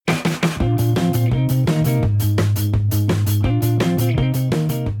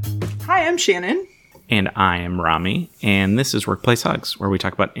Shannon. And I am Rami, and this is Workplace Hugs, where we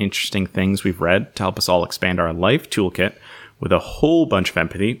talk about interesting things we've read to help us all expand our life toolkit with a whole bunch of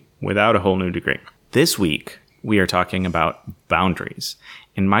empathy without a whole new degree. This week, we are talking about boundaries.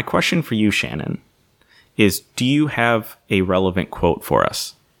 And my question for you, Shannon, is do you have a relevant quote for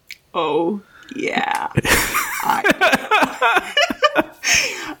us? Oh, yeah.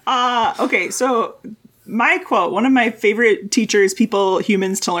 Okay, so my quote, one of my favorite teachers, people,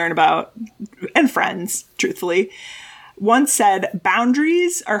 humans to learn about, and friends, truthfully, once said,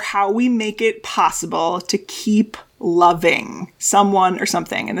 boundaries are how we make it possible to keep loving someone or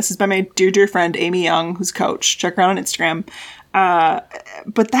something. And this is by my dear, dear friend, Amy Young, who's a coach. Check her out on Instagram.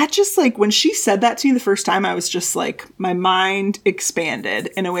 But that just like, when she said that to me the first time, I was just like, my mind expanded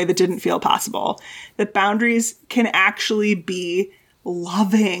in a way that didn't feel possible. That boundaries can actually be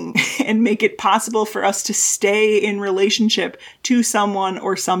loving and make it possible for us to stay in relationship to someone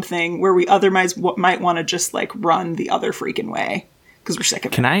or something where we otherwise might want to just like run the other freaking way because we're sick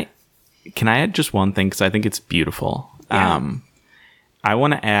of it. Can I add just one thing? Because I think it's beautiful. Yeah. I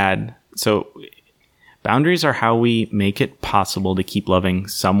want to add, so boundaries are how we make it possible to keep loving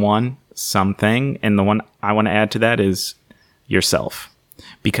someone, something. And the one I want to add to that is yourself.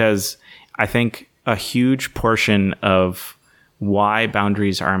 Because I think a huge portion of why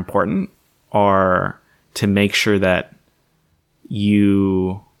boundaries are important are to make sure that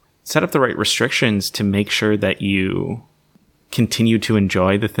you set up the right restrictions to make sure that you continue to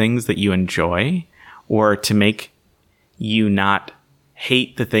enjoy the things that you enjoy, or to make you not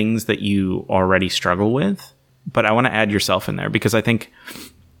hate the things that you already struggle with. But I want to add yourself in there, because I think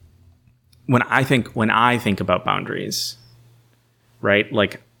when I think about boundaries, right?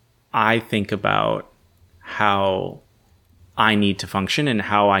 Like I think about how I need to function and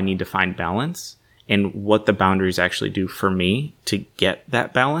how I need to find balance and what the boundaries actually do for me to get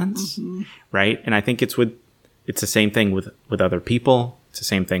that balance. Mm-hmm. Right. And I think it's the same thing with other people. It's the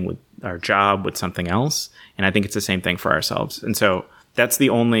same thing with our job, with something else. And I think it's the same thing for ourselves. And so that's the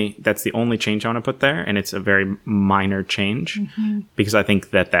only change I want to put there. And it's a very minor change because I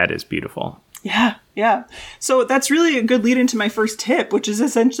think that is beautiful. Yeah. Yeah. So that's really a good lead into my first tip, which is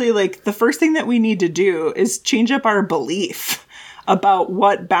essentially like the first thing that we need to do is change up our belief about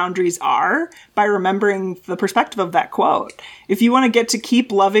what boundaries are by remembering the perspective of that quote. If you want to get to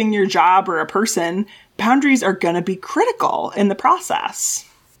keep loving your job or a person, boundaries are going to be critical in the process.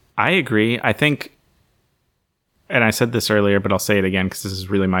 I agree. I think, and I said this earlier, but I'll say it again because this is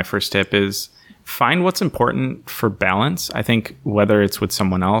really my first tip, is find what's important for balance. I think whether it's with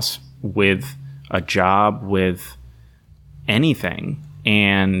someone else, with a job, with anything,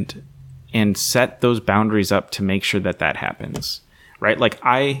 and set those boundaries up to make sure that happens, right? Like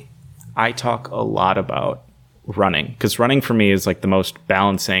I talk a lot about running, because running for me is like the most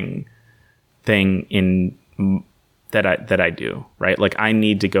balancing thing that I do, right? Like I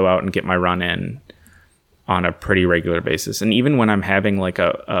need to go out and get my run in on a pretty regular basis. And even when I'm having like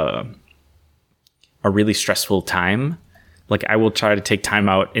a really stressful time, like I will try to take time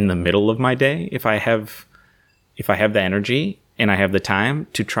out in the middle of my day if I have the energy and I have the time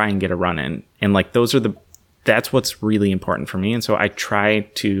to try and get a run in. And like that's what's really important for me. And so I try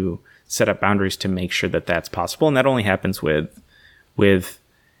to set up boundaries to make sure that that's possible. And that only happens with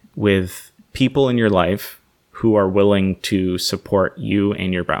people in your life who are willing to support you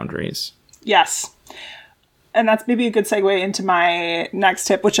and your boundaries. Yes. And that's maybe a good segue into my next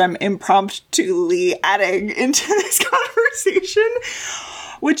tip, which I'm impromptuly adding into this conversation,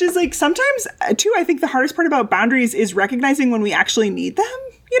 which is like sometimes, too, I think the hardest part about boundaries is recognizing when we actually need them,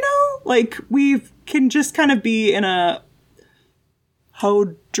 Like we can just kind of be in a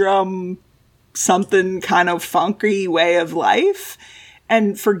ho-drum something kind of funky way of life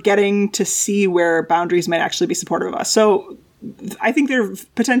and forgetting to see where boundaries might actually be supportive of us. So I think there are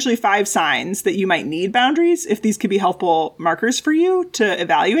potentially 5 signs that you might need boundaries, if these could be helpful markers for you to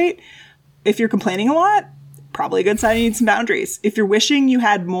evaluate. If you're complaining a lot, probably a good sign you need some boundaries. If you're wishing you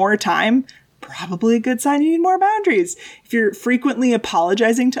had more time, probably a good sign you need more boundaries. If you're frequently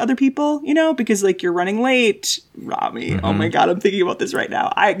apologizing to other people, because like you're running late, Rami, oh my God, I'm thinking about this right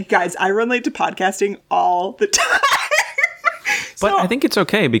now. I run late to podcasting all the time. But I think it's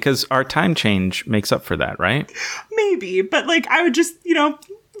okay because our time change makes up for that, right? Maybe, but like I would just,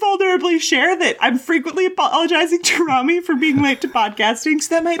 vulnerably share that I'm frequently apologizing to Rami for being late to podcasting.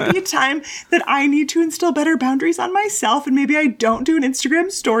 So that might be a time that I need to instill better boundaries on myself. And maybe I don't do an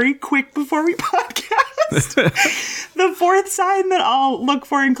Instagram story quick before we podcast. The 4th sign that I'll look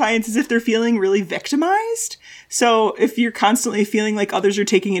for in clients is if they're feeling really victimized. So if you're constantly feeling like others are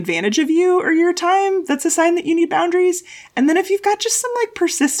taking advantage of you or your time, that's a sign that you need boundaries. And then if you've got just some like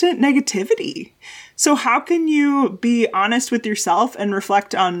persistent negativity. So how can you be honest with yourself and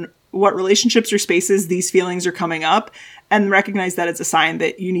reflect on what relationships or spaces these feelings are coming up and recognize that it's a sign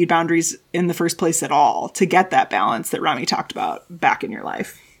that you need boundaries in the first place at all to get that balance that Rami talked about back in your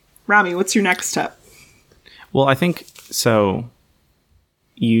life? Rami, what's your next tip? Well, I think so.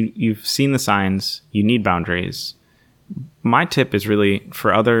 You've seen the signs. You need boundaries. My tip is really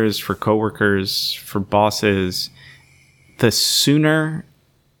for others, for coworkers, for bosses. The sooner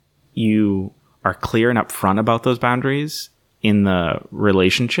you are clear and upfront about those boundaries in the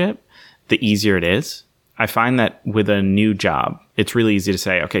relationship, the easier it is. I find that with a new job, it's really easy to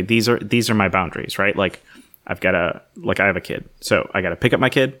say, okay, these are my boundaries, right? Like I have a kid. So I got to pick up my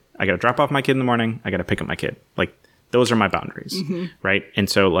kid. I got to drop off my kid in the morning. I got to pick up my kid. Like those are my boundaries, right? And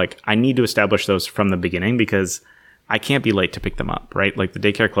so like I need to establish those from the beginning because I can't be late to pick them up, right? Like the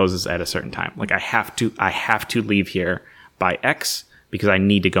daycare closes at a certain time. Like I have to leave here by X because I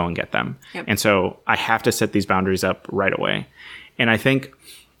need to go and get them. Yep. And so I have to set these boundaries up right away. And I think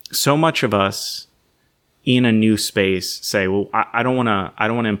so much of us in a new space say, well, I don't want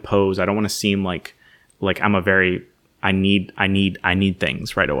to impose. I don't want to seem like I'm I need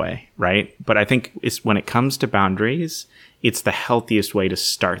things right away, right? But I think it's when it comes to boundaries, it's the healthiest way to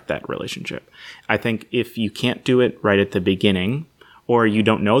start that relationship. I think if you can't do it right at the beginning, or you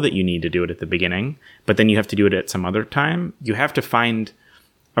don't know that you need to do it at the beginning, but then you have to do it at some other time, you have to find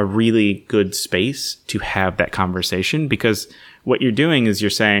a really good space to have that conversation, because what you're doing is you're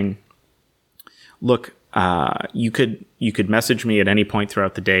saying, look, you could message me at any point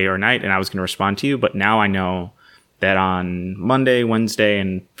throughout the day or night and I was going to respond to you, but now I know that on Monday, Wednesday,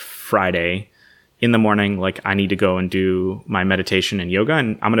 and Friday in the morning, like I need to go and do my meditation and yoga,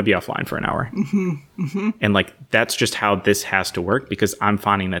 and I'm going to be offline for an hour. And like, that's just how this has to work, because I'm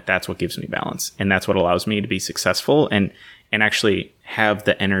finding that that's what gives me balance. And that's what allows me to be successful and actually have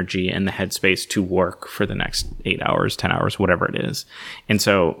the energy and the headspace to work for the next 8 hours, 10 hours, whatever it is. And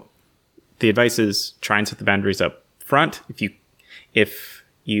so the advice is try and set the boundaries up front. If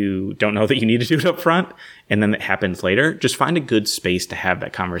you don't know that you need to do it up front and then it happens later, just find a good space to have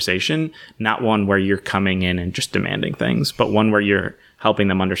that conversation, not one where you're coming in and just demanding things, but one where you're helping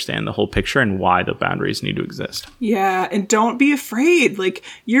them understand the whole picture and why the boundaries need to exist. Yeah, and don't be afraid. Like,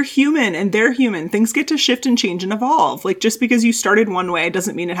 you're human and they're human. Things get to shift and change and evolve. Like, just because you started one way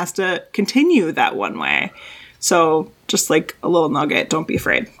doesn't mean it has to continue that one way. So just like a little nugget, don't be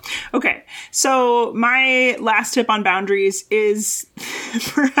afraid. Okay, so my last tip on boundaries is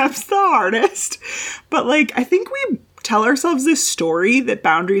perhaps the hardest, but like I think we tell ourselves this story that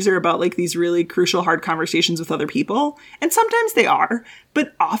boundaries are about like these really crucial, hard conversations with other people. And sometimes they are,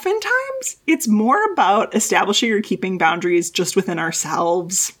 but oftentimes it's more about establishing or keeping boundaries just within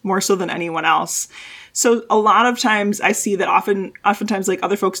ourselves, more so than anyone else. So a lot of times I see that oftentimes like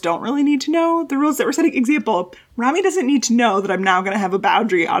other folks don't really need to know the rules that we're setting. Example, Rami doesn't need to know that I'm now going to have a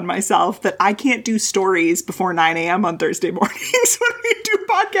boundary on myself that I can't do stories before 9 a.m. on Thursday mornings when we do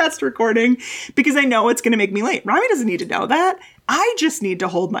podcast recording, because I know it's going to make me late. Rami doesn't need to know that. I just need to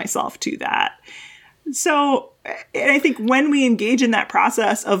hold myself to that. So, and I think when we engage in that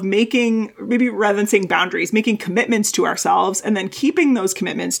process of making, maybe rather than saying boundaries, making commitments to ourselves and then keeping those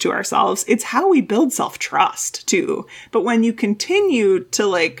commitments to ourselves, it's how we build self-trust too. But when you continue to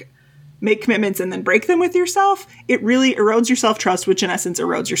like make commitments and then break them with yourself, it really erodes your self-trust, which in essence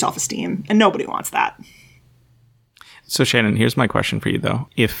erodes your self-esteem. And nobody wants that. So Shannon, here's my question for you though.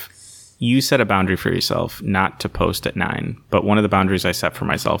 If you set a boundary for yourself not to post at 9, but one of the boundaries I set for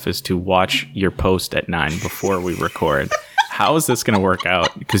myself is to watch your post at 9 before we record. How is this going to work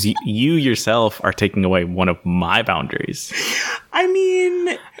out? Because you yourself are taking away one of my boundaries. I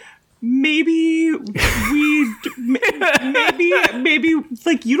mean, maybe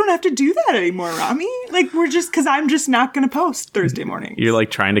like you don't have to do that anymore, Rami. Like because I'm just not going to post Thursday morning. You're like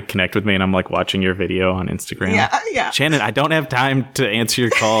trying to connect with me and I'm like watching your video on Instagram. Yeah. Shannon, I don't have time to answer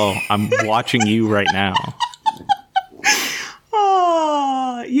your call. I'm watching you right now.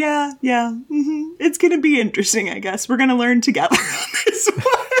 Oh, yeah. Mm-hmm. It's going to be interesting, I guess. We're going to learn together on this one.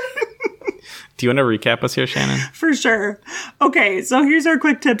 Do you want to recap us here, Shannon? For sure. Okay, so here's our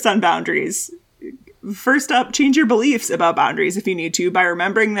quick tips on boundaries. First up, change your beliefs about boundaries if you need to by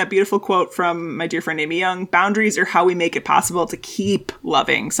remembering that beautiful quote from my dear friend Amy Young: boundaries are how we make it possible to keep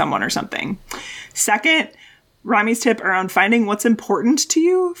loving someone or something. Second, Rami's tip around finding what's important to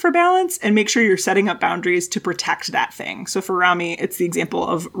you for balance and make sure you're setting up boundaries to protect that thing. So for Rami, it's the example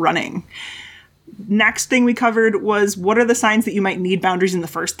of running. Next thing we covered was what are the signs that you might need boundaries in the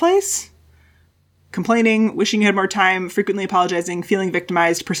first place? complaining, wishing you had more time, frequently apologizing, feeling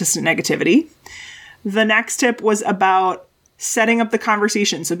victimized, persistent negativity. The next tip was about setting up the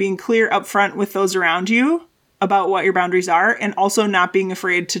conversation. So being clear upfront with those around you about what your boundaries are, and also not being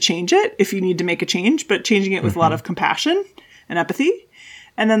afraid to change it if you need to make a change, but changing it with a lot of compassion and empathy.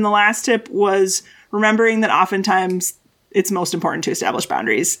 And then the last tip was remembering that oftentimes it's most important to establish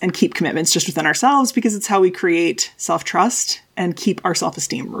boundaries and keep commitments just within ourselves, because it's how we create self-trust and keep our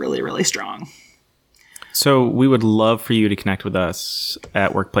self-esteem really, really strong. So we would love for you to connect with us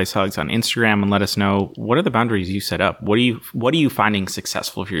at Workplace Hugs on Instagram and let us know, what are the boundaries you set up? What are you finding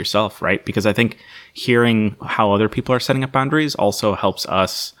successful for yourself, right? Because I think hearing how other people are setting up boundaries also helps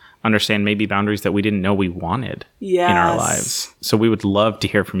us understand maybe boundaries that we didn't know we wanted in our lives. So we would love to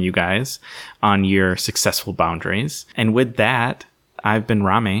hear from you guys on your successful boundaries. And with that, I've been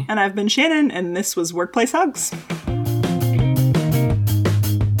Rami. And I've been Shannon, and this was Workplace Hugs.